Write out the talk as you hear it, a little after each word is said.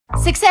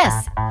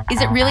Success. Is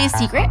it really a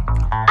secret?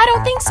 I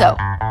don't think so.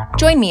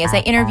 Join me as I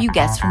interview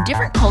guests from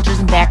different cultures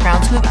and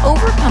backgrounds who have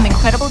overcome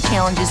incredible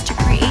challenges to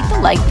create the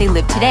life they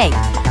live today.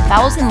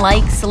 1,000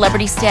 likes,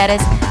 celebrity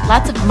status,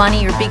 lots of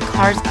money, or big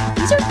cars,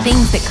 these are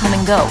things that come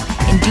and go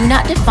and do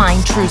not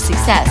define true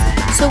success.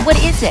 So what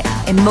is it?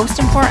 And most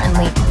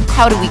importantly,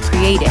 how do we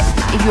create it?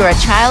 If you're a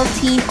child,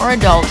 teen, or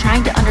adult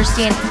trying to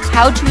understand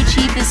how to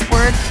achieve this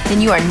word,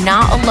 then you are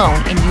not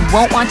alone and you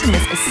won't want to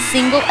miss a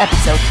single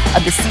episode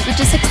of The Secret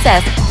to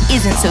Success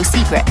Isn't So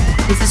Secret.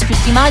 This is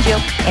Christy Maggio,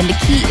 and the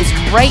key is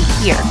right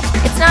here.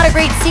 It's not a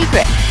great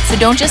secret, so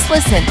don't just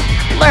listen,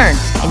 learn,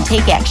 and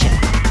take action.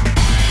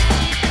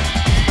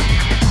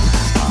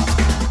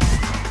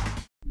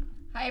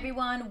 Hi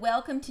everyone,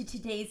 welcome to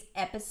today's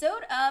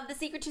episode of The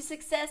Secret to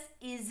Success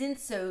Isn't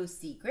So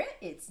Secret.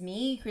 It's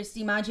me,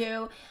 Christy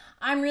Maggio.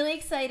 I'm really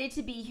excited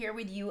to be here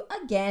with you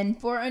again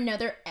for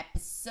another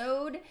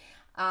episode.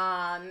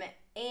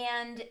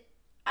 And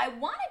I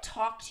want to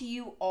talk to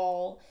you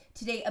all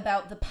today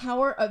about the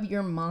power of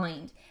your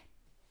mind,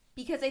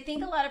 because I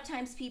think a lot of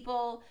times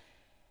people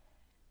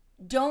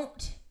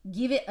don't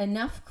give it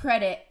enough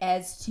credit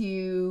as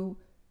to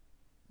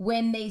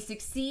when they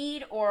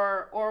succeed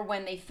or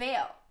when they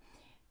fail.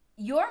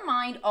 Your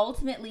mind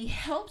ultimately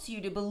helps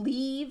you to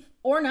believe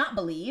or not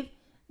believe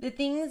the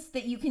things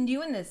that you can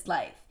do in this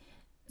life.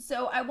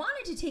 So I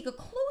wanted to take a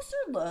closer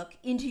look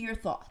into your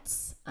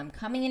thoughts. I'm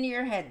coming into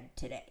your head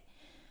today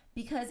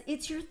because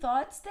it's your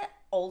thoughts that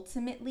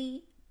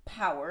ultimately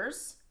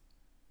powers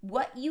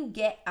what you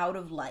get out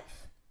of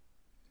life.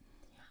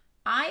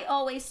 I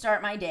always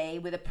start my day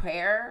with a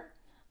prayer.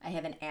 I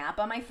have an app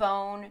on my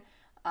phone.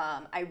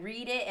 I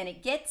read it and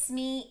it gets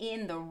me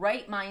in the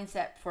right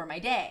mindset for my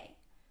day.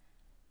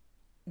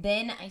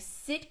 Then I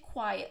sit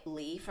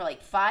quietly for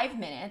like 5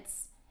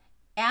 minutes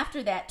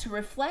after that to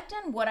reflect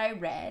on what I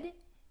read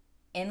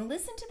and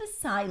listen to the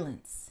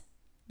silence.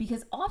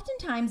 Because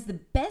oftentimes the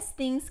best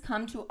things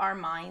come to our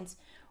minds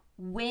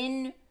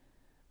when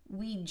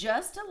we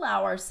just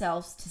allow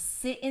ourselves to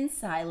sit in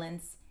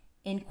silence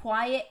and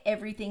quiet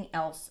everything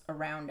else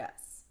around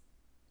us.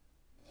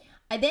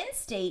 I then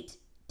state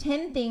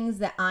 10 things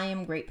that I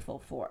am grateful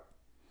for.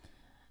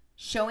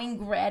 Showing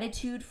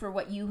gratitude for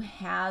what you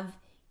have.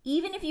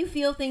 Even if you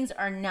feel things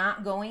are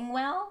not going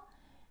well,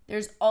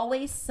 there's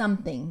always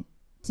something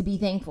to be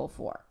thankful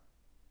for.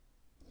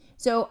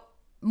 So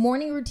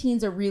morning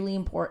routines are really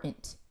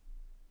important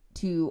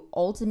to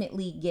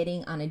ultimately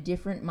getting on a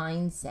different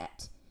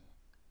mindset,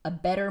 a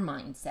better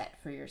mindset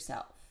for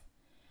yourself.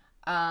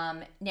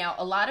 Now,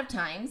 a lot of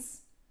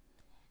times,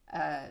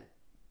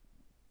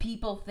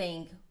 people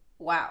think,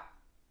 wow,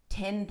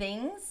 10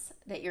 things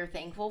that you're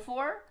thankful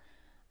for?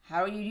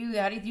 How do you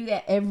do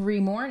that every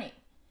morning?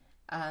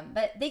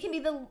 But they can be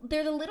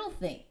they're the little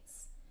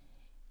things.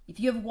 If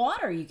you have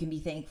water, you can be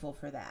thankful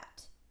for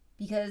that,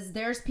 because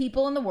there's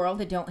people in the world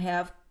that don't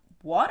have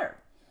water.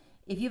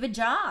 If you have a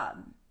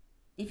job,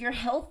 if you're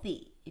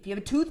healthy, if you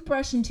have a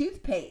toothbrush and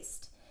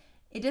toothpaste,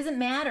 it doesn't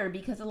matter,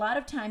 because a lot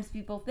of times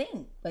people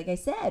think, like I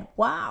said,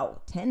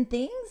 wow, 10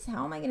 things?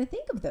 How am I going to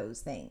think of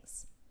those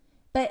things?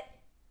 But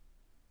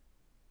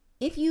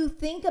if you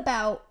think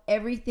about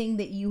everything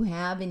that you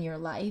have in your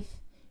life,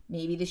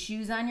 maybe the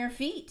shoes on your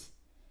feet,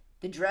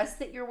 the dress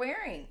that you're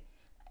wearing,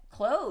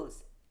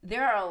 clothes.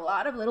 There are a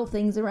lot of little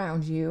things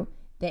around you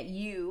that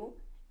you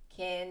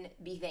can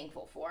be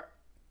thankful for.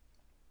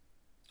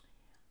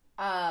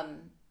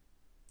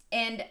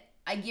 And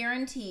I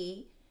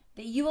guarantee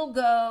that you will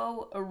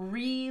go a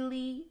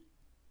really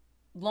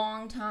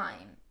long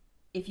time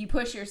if you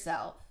push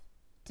yourself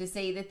to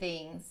say the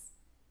things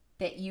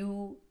that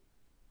you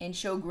and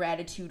show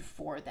gratitude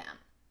for them.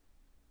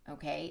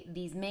 Okay?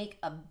 These make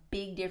a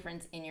big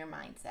difference in your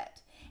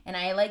mindset. And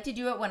I like to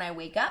do it when I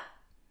wake up,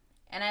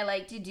 and I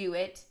like to do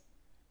it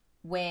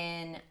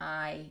when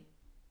I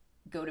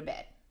go to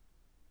bed.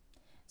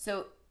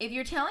 So if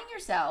you're telling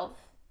yourself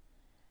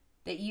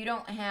that you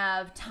don't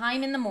have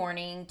time in the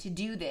morning to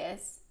do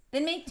this,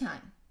 then make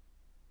time.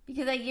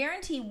 Because I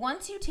guarantee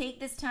once you take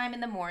this time in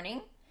the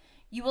morning,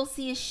 you will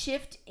see a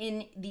shift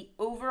in the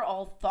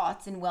overall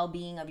thoughts and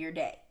well-being of your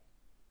day.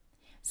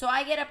 So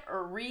I get up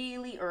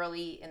really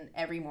early in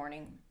every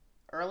morning,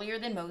 earlier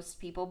than most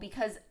people,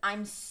 because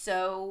I'm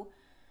so,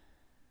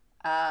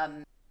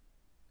 I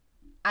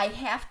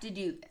have to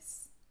do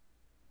this.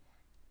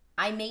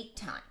 I make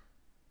time,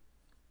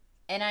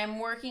 and I'm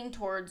working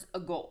towards a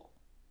goal.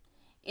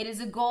 It is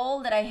a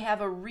goal that I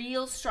have a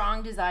real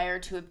strong desire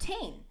to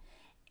obtain,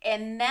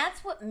 and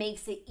that's what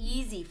makes it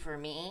easy for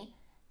me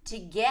to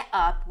get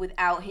up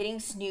without hitting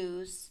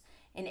snooze,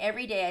 and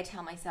every day I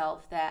tell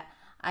myself that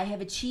I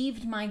have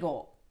achieved my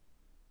goal.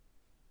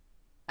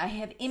 I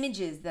have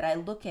images that I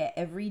look at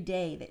every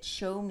day that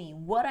show me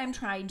what I'm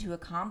trying to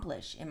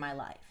accomplish in my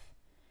life.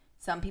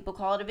 Some people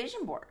call it a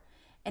vision board.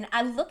 And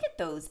I look at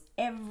those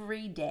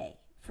every day.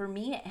 For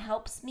me, it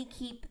helps me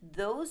keep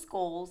those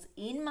goals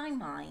in my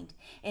mind,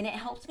 and it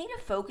helps me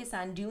to focus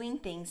on doing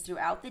things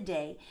throughout the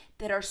day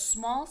that are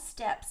small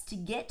steps to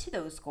get to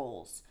those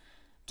goals,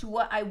 to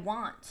what I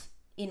want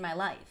in my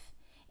life.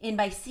 And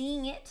by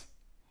seeing it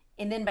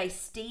And then by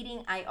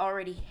stating I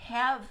already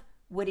have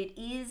what it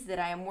is that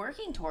I am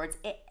working towards,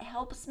 it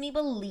helps me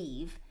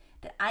believe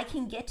that I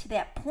can get to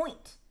that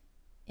point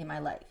in my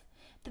life.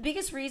 The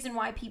biggest reason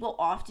why people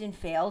often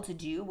fail to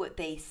do what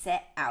they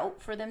set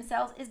out for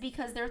themselves is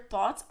because their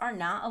thoughts are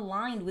not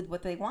aligned with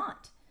what they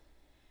want.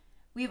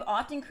 We've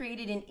often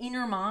created an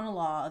inner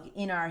monologue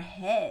in our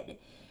head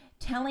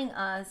telling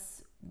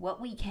us what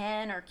we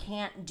can or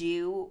can't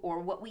do, or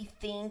what we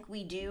think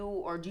we do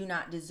or do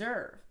not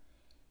deserve.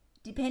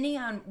 Depending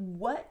on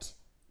what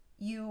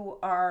you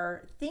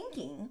are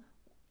thinking,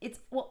 it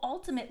will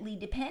ultimately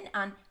depend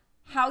on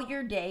how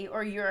your day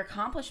or your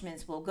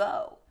accomplishments will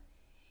go.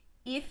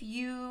 If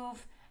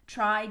you've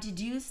tried to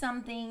do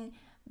something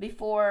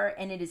before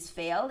and it has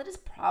failed, it is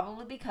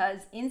probably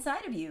because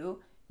inside of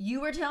you, you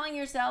were telling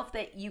yourself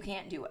that you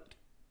can't do it.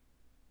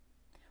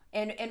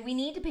 And we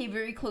need to pay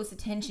very close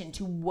attention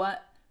to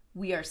what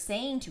we are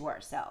saying to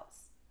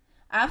ourselves.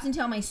 I often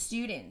tell my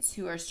students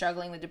who are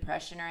struggling with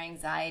depression or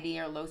anxiety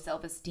or low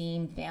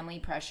self-esteem, family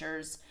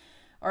pressures,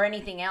 or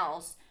anything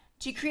else,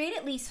 to create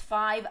at least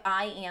 5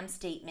 I am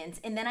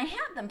statements, and then I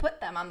have them put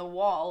them on the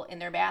wall in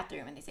their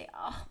bathroom, and they say,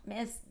 oh,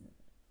 miss,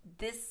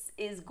 this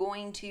is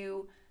going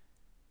to,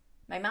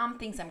 my mom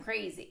thinks I'm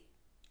crazy.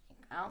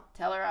 I'll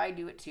tell her I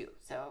do it too,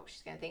 so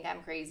she's going to think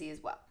I'm crazy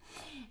as well.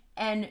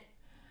 And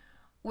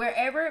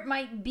wherever it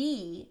might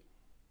be,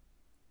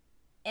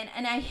 and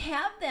I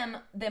have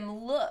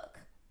them look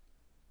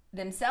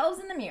themselves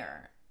in the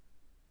mirror,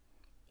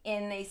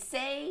 and they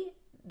say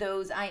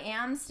those I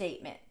am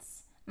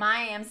statements. My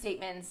I am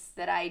statements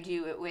that I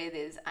do it with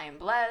is I am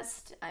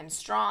blessed, I'm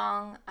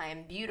strong, I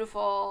am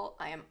beautiful,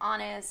 I am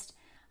honest,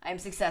 I am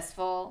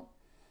successful,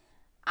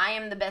 I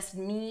am the best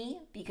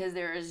me because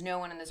there is no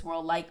one in this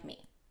world like me.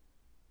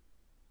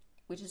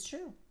 Which is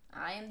true.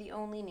 I am the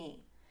only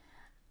me.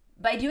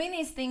 By doing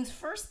these things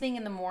first thing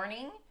in the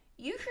morning,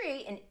 you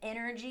create an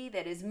energy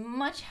that is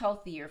much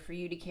healthier for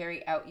you to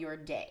carry out your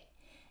day.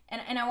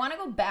 And I want to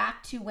go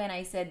back to when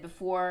I said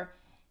before,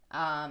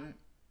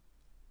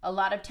 a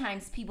lot of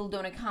times people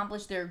don't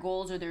accomplish their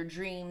goals or their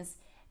dreams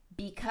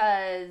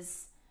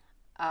because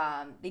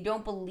they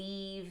don't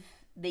believe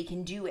they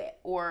can do it,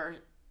 or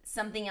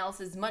something else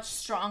is much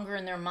stronger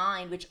in their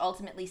mind, which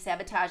ultimately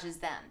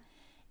sabotages them.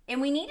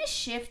 And we need to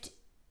shift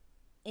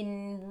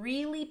and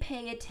really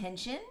pay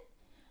attention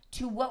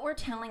to what we're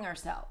telling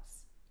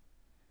ourselves,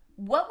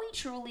 what we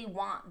truly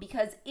want,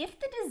 because if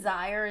the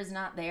desire is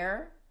not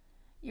there,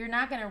 you're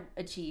not going to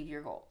achieve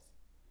your goals.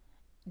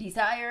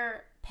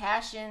 Desire,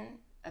 passion,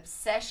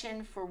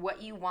 obsession for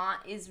what you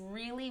want is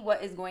really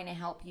what is going to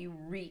help you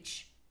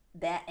reach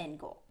that end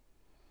goal.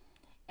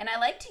 And I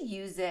like to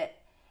use it,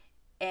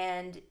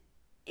 and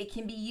it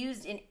can be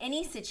used in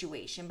any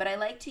situation, but I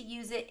like to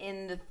use it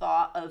in the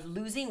thought of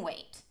losing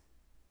weight.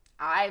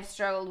 I've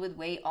struggled with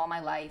weight all my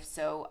life,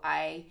 so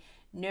I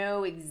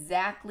know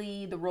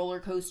exactly the roller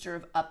coaster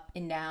of up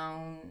and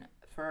down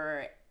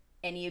for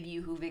any of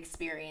you who've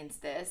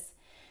experienced this.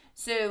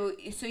 So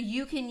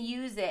you can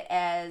use it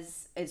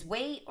as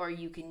weight, or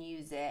you can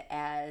use it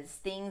as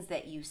things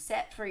that you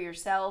set for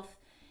yourself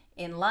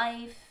in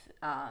life,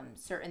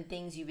 certain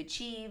things you've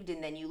achieved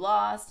and then you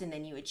lost, and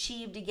then you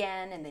achieved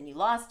again and then you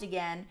lost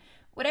again,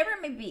 whatever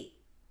it may be.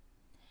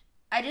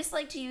 I just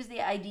like to use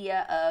the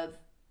idea of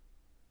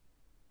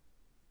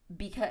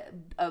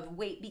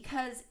weight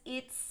because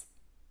it's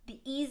the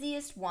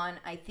easiest one,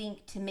 I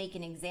think, to make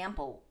an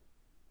example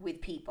with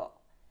people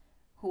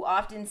who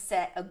often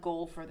set a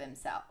goal for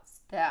themselves.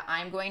 That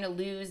I'm going to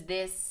lose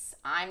this,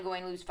 I'm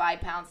going to lose 5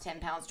 pounds, 10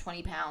 pounds,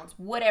 20 pounds,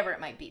 whatever it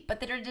might be. But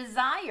their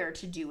desire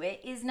to do it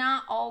is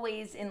not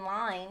always in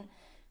line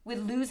with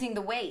losing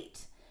the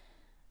weight.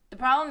 The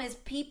problem is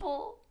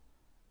people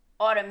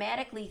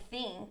automatically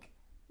think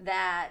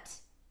that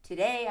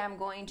today I'm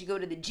going to go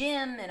to the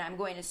gym and I'm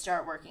going to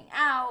start working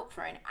out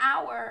for an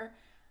hour.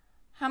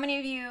 How many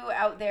of you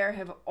out there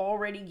have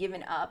already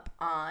given up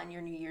on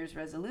your New Year's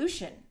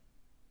resolution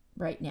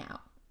right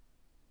now?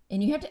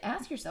 And you have to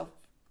ask yourself,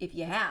 if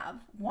you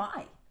have,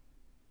 why?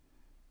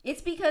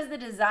 It's because the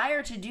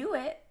desire to do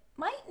it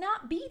might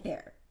not be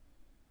there.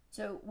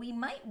 So we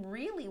might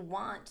really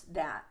want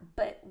that,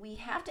 but we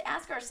have to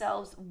ask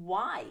ourselves,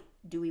 why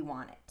do we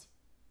want it?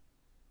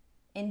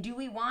 And do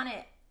we want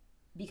it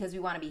because we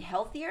want to be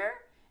healthier?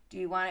 Do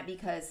we want it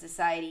because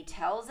society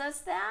tells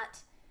us that?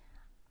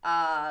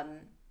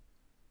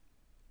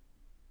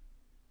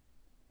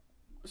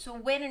 So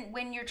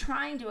when you're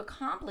trying to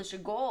accomplish a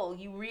goal,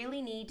 you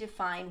really need to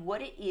find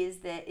what it is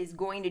that is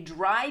going to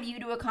drive you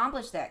to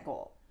accomplish that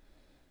goal.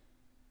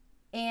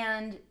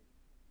 And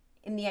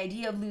in the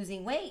idea of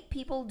losing weight,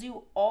 people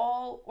do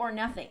all or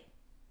nothing.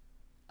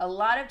 A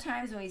lot of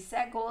times when we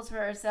set goals for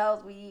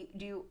ourselves, we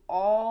do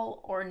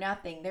all or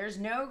nothing. There's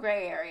no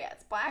gray area.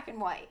 It's black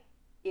and white.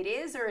 It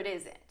is or it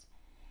isn't.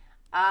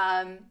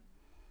 And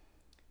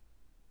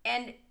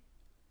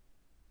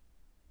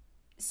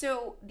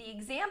so the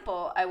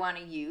example I want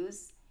to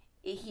use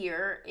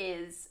here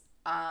is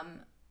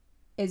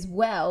as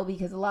well,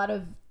 because a lot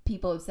of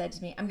people have said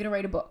to me, I'm going to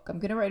write a book. I'm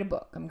going to write a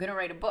book. I'm going to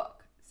write a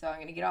book. So I'm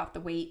going to get off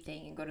the weight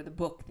thing and go to the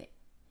book thing.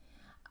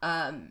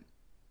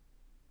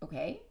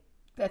 Okay,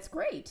 that's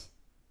great.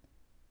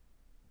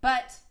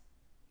 But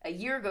a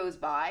year goes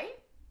by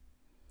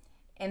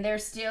and they're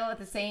still at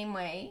the same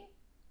way,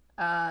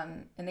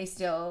 and they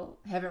still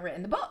haven't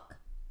written the book.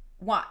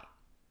 Why?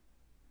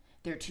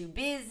 They're too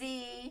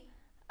busy.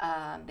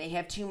 They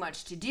have too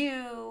much to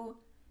do.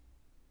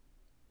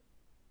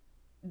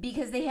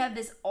 Because they have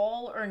this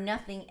all or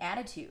nothing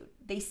attitude.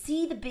 They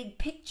see the big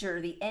picture,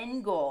 the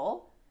end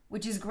goal,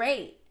 which is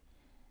great.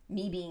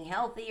 Me being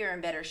healthy or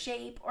in better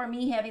shape, or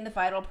me having the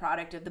final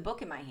product of the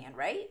book in my hand,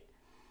 right?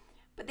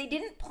 But they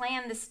didn't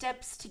plan the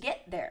steps to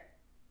get there.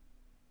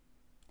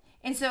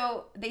 And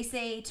so they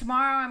say,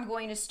 tomorrow I'm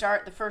going to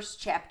start the first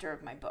chapter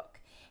of my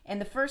book.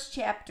 And the first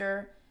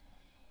chapter,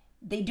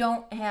 they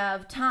don't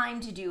have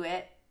time to do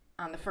it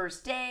on the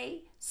first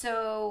day.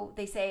 So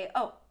they say,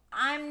 oh,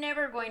 I'm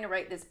never going to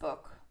write this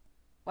book.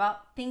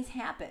 Well, things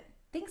happen.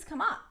 Things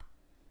come up.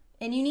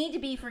 And you need to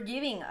be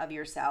forgiving of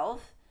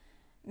yourself.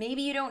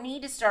 Maybe you don't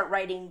need to start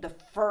writing the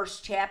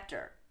first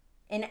chapter.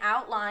 An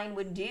outline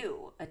would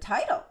do, a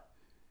title,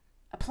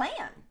 a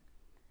plan.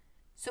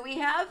 So we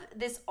have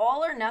this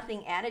all or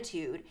nothing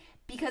attitude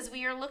because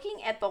we are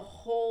looking at the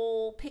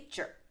whole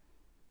picture,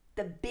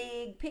 the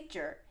big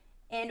picture,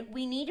 and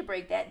we need to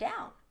break that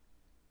down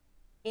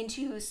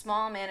into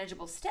small,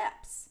 manageable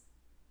steps.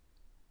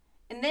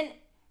 And then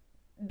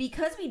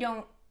because we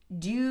don't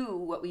do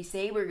what we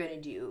say we're going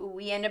to do,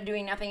 we end up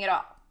doing nothing at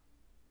all.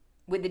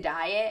 With the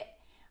diet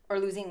or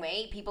losing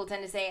weight, people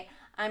tend to say,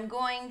 I'm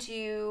going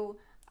to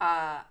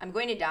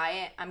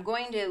diet, I'm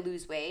going to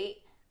lose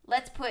weight.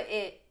 Let's put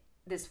it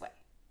this way.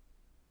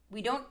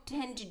 We don't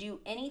tend to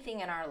do anything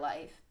in our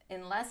life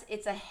unless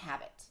it's a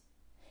habit.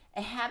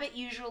 A habit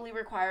usually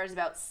requires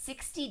about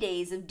 60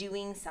 days of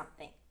doing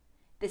something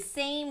the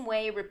same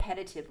way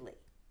repetitively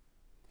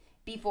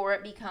before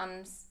it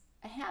becomes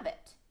a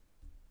habit.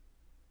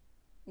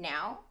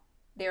 Now,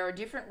 there are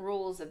different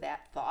rules of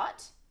that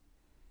thought.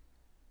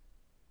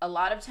 A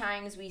lot of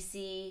times we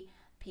see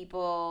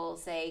people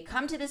say,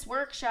 come to this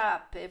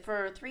workshop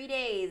for 3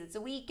 days, it's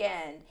a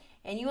weekend,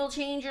 and you will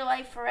change your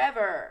life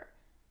forever.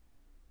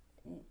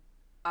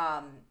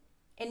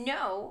 And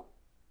no,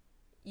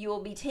 you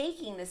will be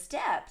taking the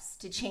steps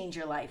to change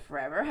your life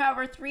forever.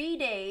 However, 3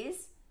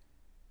 days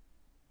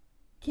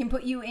can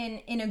put you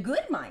in a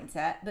good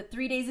mindset, but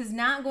 3 days is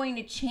not going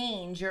to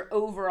change your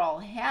overall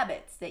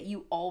habits that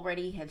you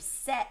already have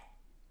set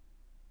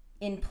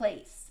in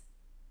place.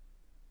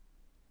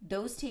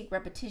 Those take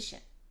repetition.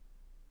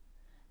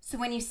 So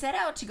when you set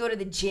out to go to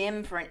the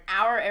gym for an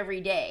hour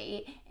every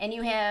day and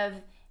you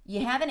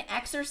haven't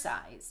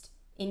exercised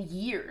in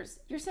years,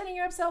 you're setting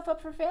yourself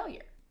up for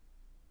failure.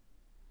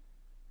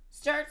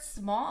 Start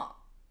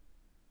small.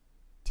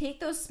 Take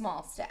those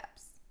small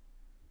steps.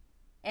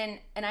 And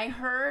I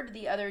heard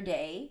the other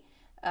day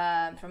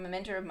from a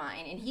mentor of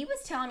mine, and he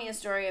was telling me a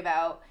story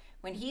about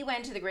when he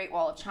went to the Great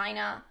Wall of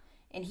China,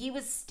 and he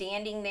was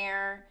standing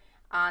there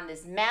on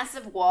this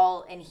massive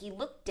wall, and he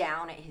looked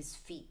down at his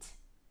feet.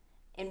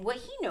 And what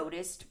he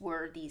noticed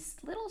were these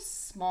little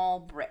small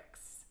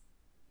bricks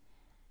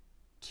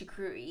to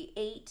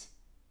create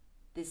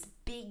this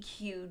big,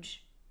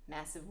 huge,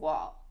 massive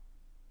wall.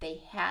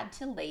 They had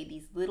to lay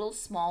these little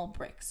small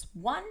bricks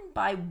one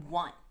by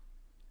one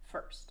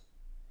first.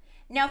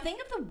 Now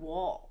think of the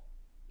wall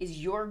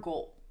as your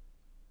goal.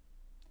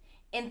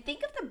 And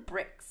think of the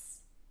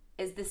bricks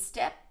as the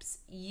steps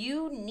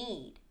you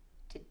need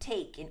to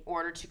take in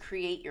order to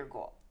create your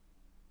goal.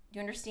 Do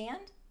you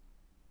understand?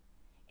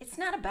 It's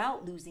not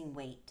about losing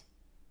weight.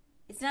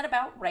 It's not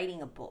about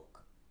writing a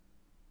book.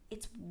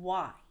 It's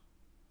why.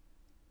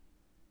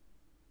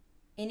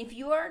 And if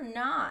you are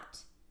not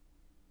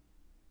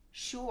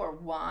sure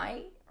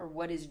why or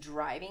what is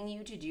driving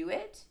you to do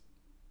it,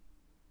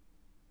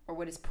 or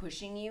what is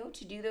pushing you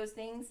to do those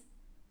things,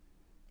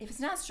 if it's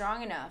not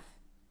strong enough,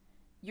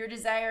 your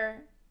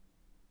desire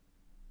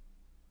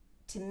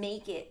to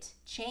make it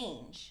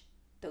change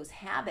those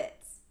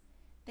habits,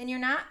 then you're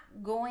not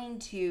going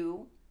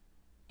to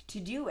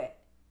do it.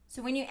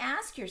 So when you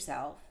ask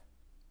yourself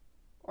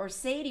or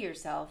say to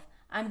yourself,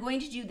 I'm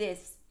going to do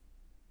this,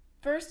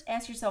 first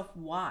ask yourself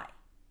why.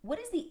 What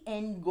is the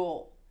end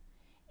goal?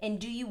 And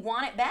do you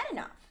want it bad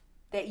enough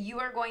that you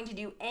are going to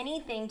do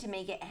anything to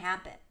make it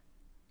happen?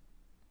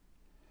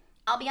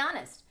 I'll be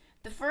honest,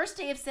 the first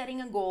day of setting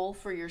a goal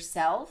for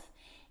yourself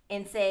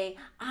and say,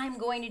 I'm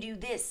going to do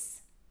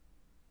this,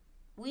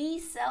 we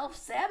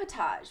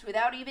self-sabotage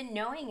without even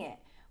knowing it.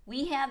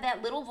 We have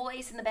that little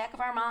voice in the back of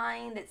our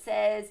mind that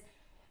says,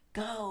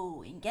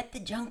 go and get the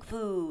junk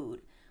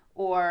food,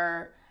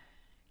 or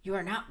you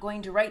are not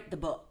going to write the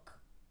book,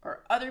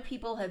 or other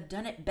people have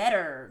done it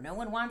better. No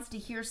one wants to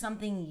hear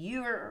something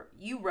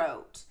you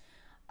wrote,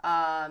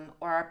 or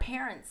our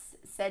parents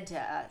said to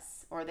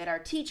us, or that our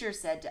teacher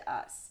said to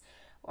us,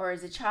 or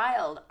as a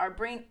child. Our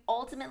brain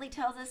ultimately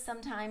tells us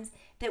sometimes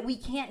that we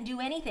can't do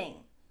anything.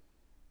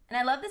 And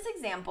I love this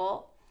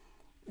example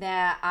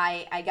that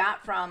I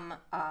got from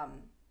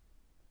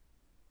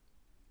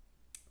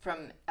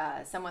from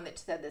someone that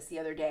said this the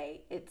other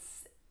day.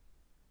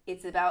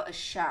 It's about a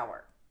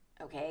shower,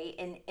 okay?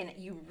 And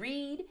you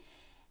read,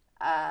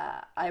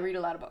 I read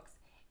a lot of books.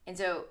 And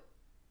so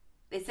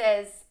it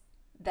says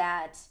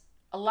that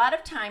a lot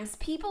of times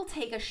people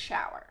take a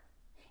shower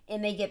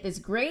and they get this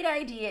great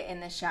idea in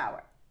the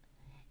shower.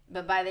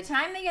 But by the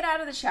time they get out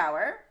of the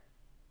shower,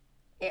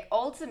 it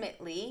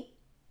ultimately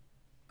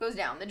goes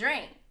down the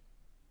drain.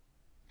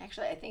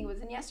 Actually, I think it was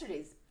in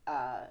yesterday's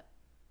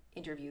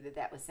interview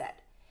that was said.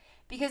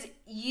 Because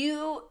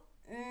you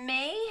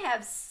may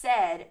have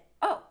said,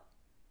 oh,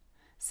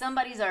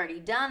 somebody's already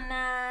done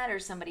that, or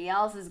somebody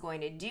else is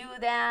going to do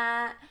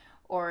that,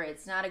 or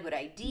it's not a good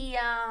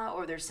idea,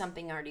 or there's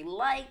something already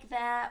like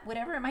that,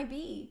 whatever it might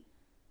be,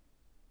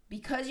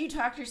 because you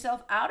talked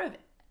yourself out of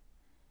it.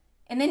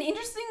 And then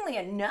interestingly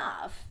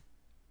enough,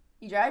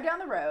 you drive down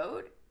the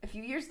road a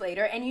few years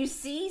later and you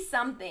see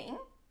something,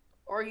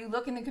 or you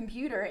look in the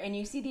computer and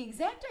you see the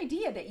exact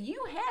idea that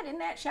you had in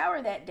that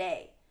shower that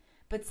day,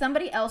 but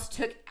somebody else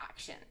took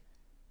action.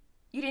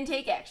 You didn't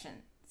take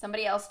action.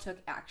 Somebody else took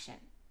action.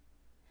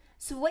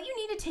 So what you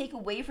need to take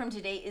away from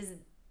today is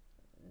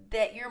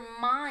that your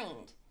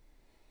mind,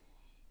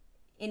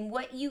 in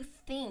what you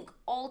think,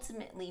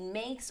 ultimately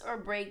makes or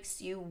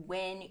breaks you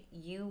when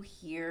you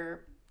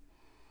hear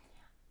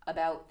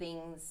about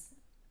things,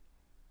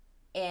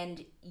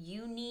 and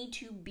you need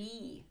to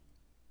be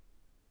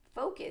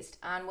focused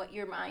on what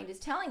your mind is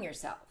telling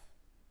yourself.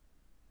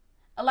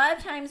 A lot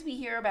of times we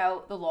hear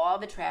about the law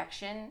of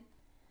attraction,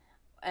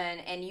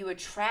 and you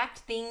attract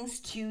things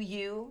to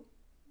you,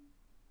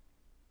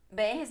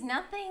 but it has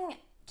nothing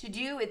to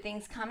do with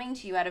things coming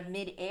to you out of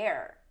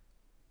midair.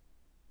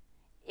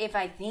 If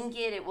I think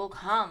it, it will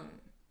come.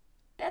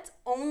 That's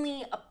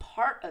only a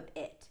part of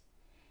it.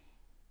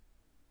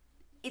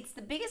 It's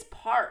the biggest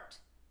part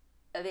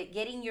of it,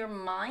 getting your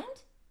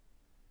mind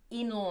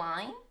in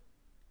line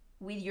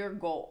with your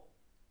goal.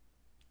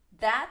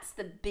 That's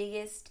the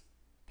biggest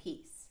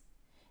piece.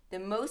 The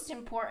most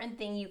important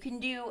thing you can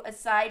do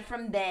aside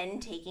from then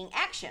taking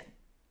action.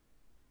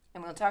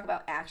 And we'll talk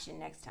about action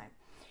next time.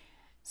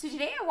 So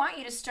today I want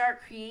you to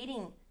start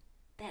creating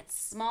that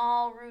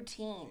small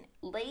routine.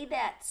 Lay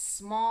that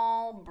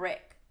small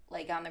brick,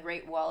 like on the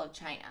Great Wall of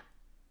China.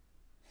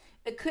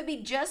 It could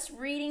be just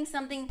reading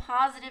something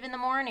positive in the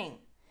morning.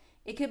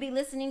 It could be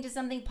listening to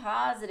something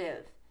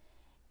positive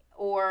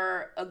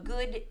or a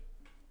good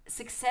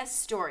success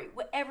story,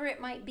 whatever it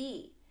might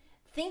be.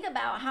 Think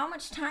about how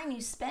much time you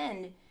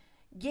spend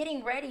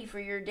getting ready for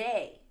your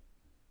day.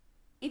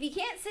 If you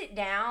can't sit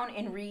down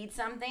and read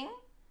something,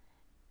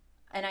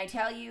 and I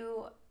tell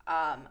you,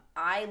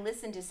 I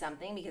listen to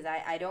something because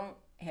I don't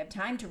have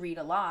time to read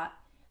a lot.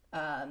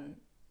 When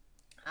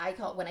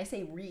I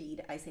say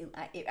read,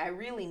 I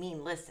really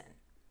mean listen.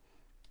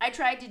 I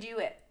tried to do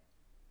it,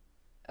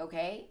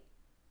 okay?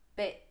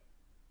 But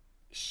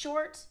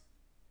short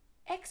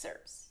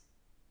excerpts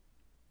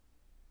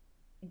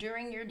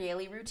during your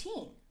daily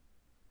routine.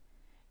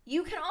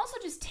 You can also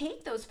just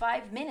take those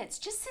 5 minutes,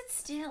 just sit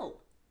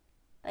still.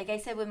 Like I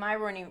said with my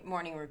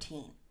morning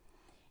routine.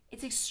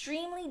 It's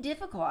extremely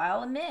difficult,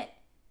 I'll admit.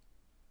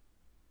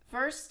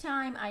 First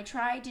time I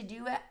tried to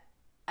do it,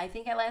 I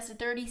think I lasted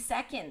 30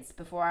 seconds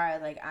before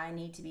I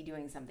need to be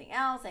doing something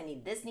else.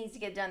 This needs to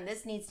get done,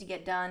 this needs to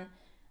get done.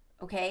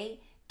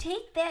 Okay?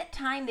 Take that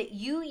time that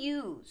you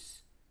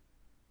use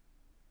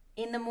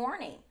in the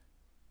morning.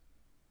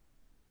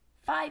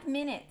 5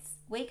 minutes.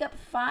 Wake up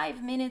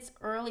 5 minutes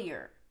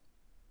earlier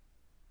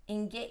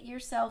and get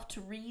yourself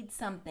to read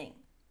something.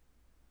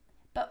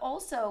 But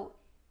also,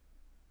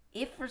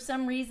 if for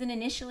some reason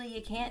initially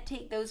you can't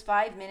take those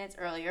 5 minutes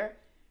earlier,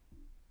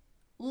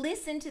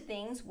 listen to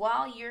things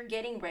while you're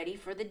getting ready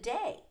for the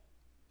day.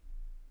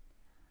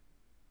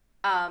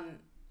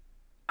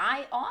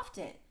 I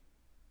often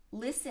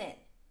listen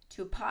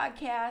to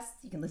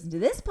podcasts. You can listen to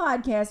this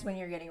podcast when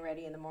you're getting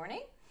ready in the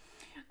morning.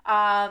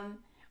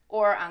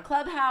 Or on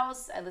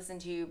Clubhouse, I listen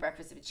to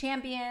Breakfast with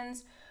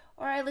Champions,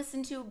 or I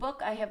listen to a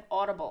book. I have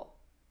Audible.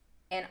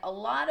 And a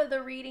lot of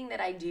the reading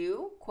that I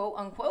do, quote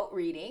unquote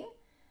reading,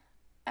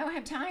 I don't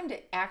have time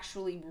to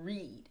actually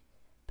read.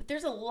 But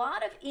there's a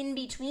lot of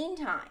in-between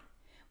time.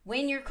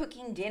 When you're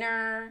cooking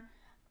dinner,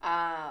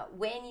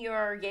 when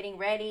you're getting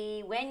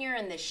ready, when you're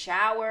in the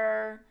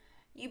shower,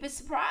 you'd be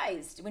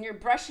surprised. When you're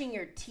brushing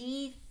your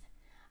teeth,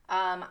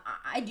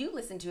 I do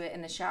listen to it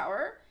in the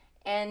shower.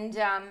 And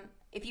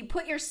if you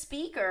put your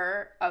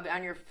speaker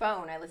on your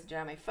phone, I listen to it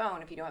on my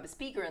phone. If you don't have a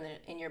speaker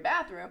in your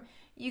bathroom,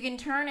 you can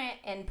turn it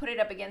and put it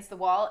up against the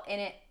wall,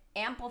 and it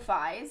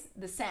amplifies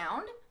the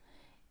sound.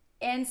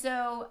 And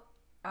so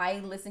I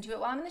listen to it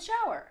while I'm in the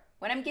shower,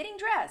 when I'm getting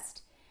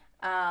dressed.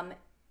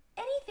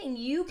 Anything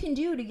you can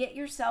do to get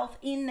yourself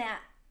in that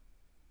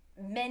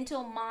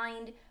mental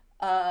mind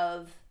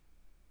of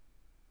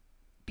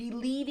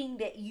believing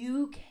that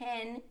you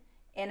can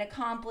and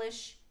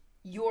accomplish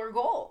your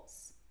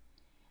goals.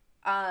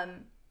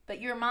 But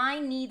your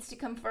mind needs to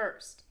come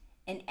first,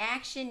 and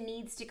action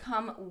needs to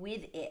come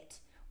with it.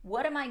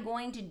 What am I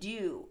going to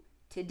do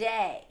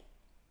today?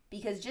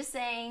 Because just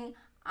saying,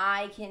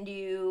 I can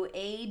do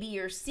A, B,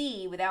 or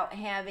C without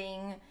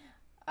having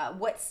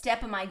what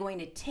step am I going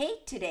to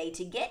take today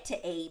to get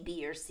to A,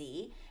 B, or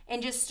C,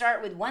 and just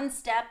start with one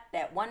step,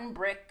 that one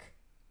brick,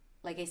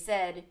 like I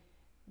said,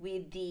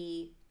 with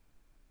the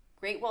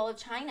Great Wall of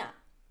China.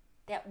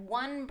 That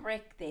one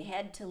brick they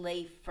had to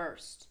lay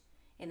first,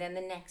 and then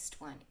the next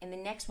one, and the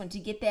next one to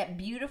get that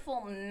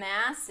beautiful,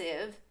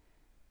 massive,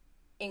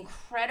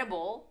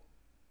 incredible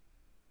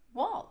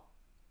wall.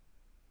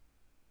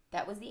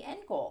 That was the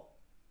end goal.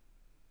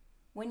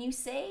 When you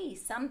say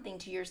something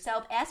to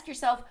yourself, ask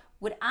yourself,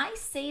 would I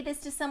say this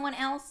to someone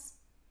else?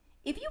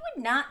 If you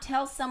would not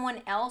tell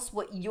someone else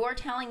what you're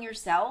telling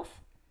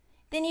yourself,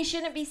 then you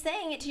shouldn't be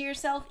saying it to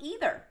yourself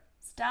either.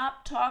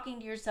 Stop talking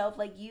to yourself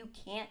like you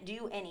can't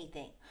do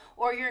anything,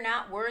 or you're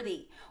not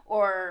worthy,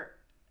 or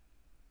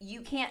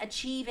you can't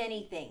achieve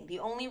anything. The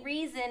only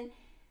reason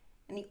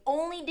and the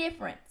only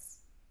difference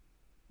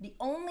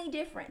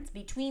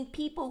between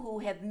people who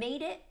have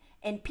made it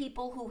and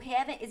people who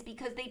haven't is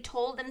because they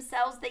told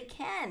themselves they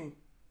can.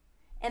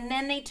 And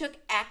then they took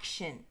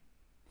action.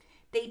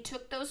 They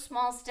took those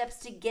small steps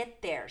to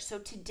get there. So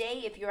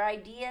today, if your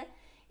idea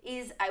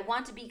is, I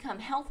want to become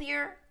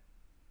healthier,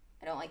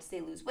 I don't like to say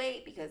lose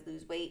weight because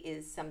lose weight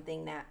is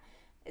something that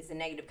is a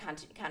negative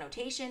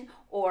connotation,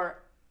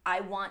 or I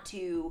want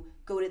to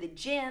go to the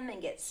gym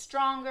and get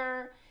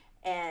stronger,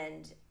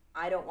 and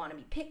I don't want to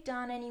be picked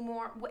on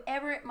anymore,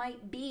 whatever it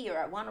might be, or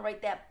I want to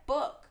write that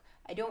book,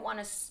 I don't want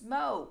to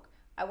smoke,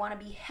 I want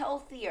to be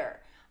healthier,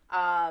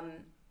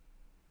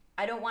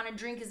 I don't want to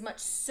drink as much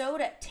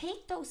soda.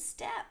 Take those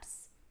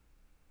steps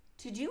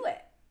to do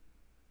it.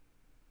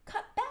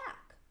 Cut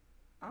back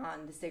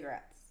on the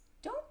cigarettes.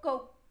 Don't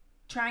go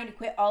trying to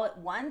quit all at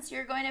once.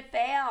 You're going to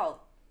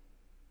fail.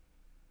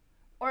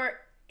 Or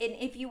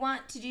if you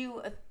want to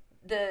do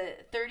the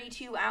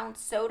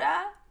 32-ounce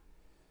soda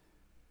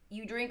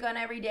you drink on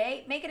every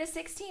day, make it a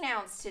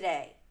 16-ounce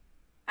today.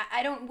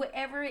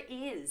 Whatever it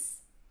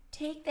is,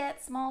 take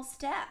that small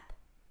step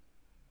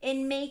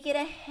and make it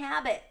a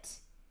habit.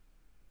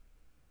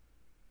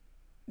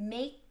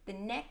 Make the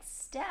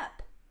next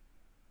step.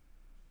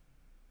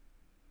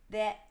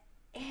 That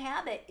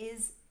habit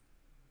is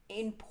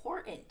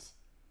important.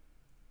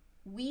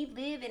 We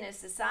live in a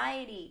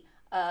society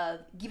of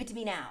give it to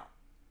me now.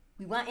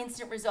 We want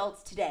instant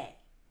results today.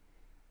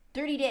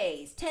 30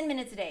 days, 10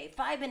 minutes a day,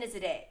 5 minutes a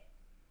day.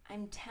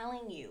 I'm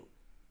telling you,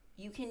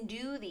 you can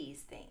do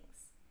these things.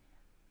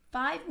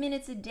 5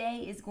 minutes a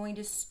day is going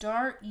to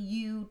start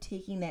you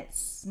taking that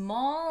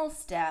small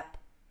step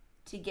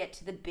to get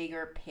to the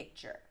bigger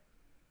picture.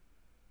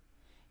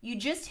 You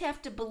just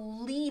have to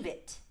believe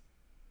it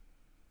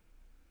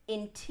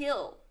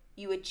until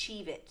you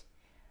achieve it.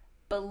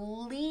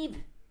 Believe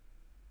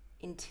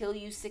until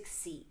you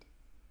succeed.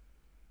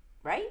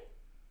 Right?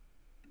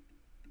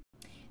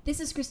 This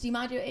is Christy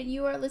Maggio, and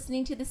you are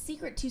listening to the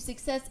Secret to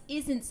Success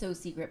Isn't So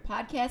Secret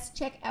podcast.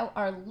 Check out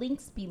our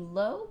links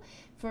below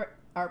for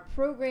our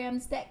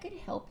programs that could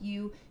help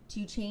you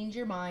to change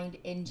your mind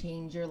and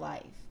change your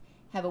life.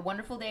 Have a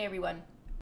wonderful day, everyone.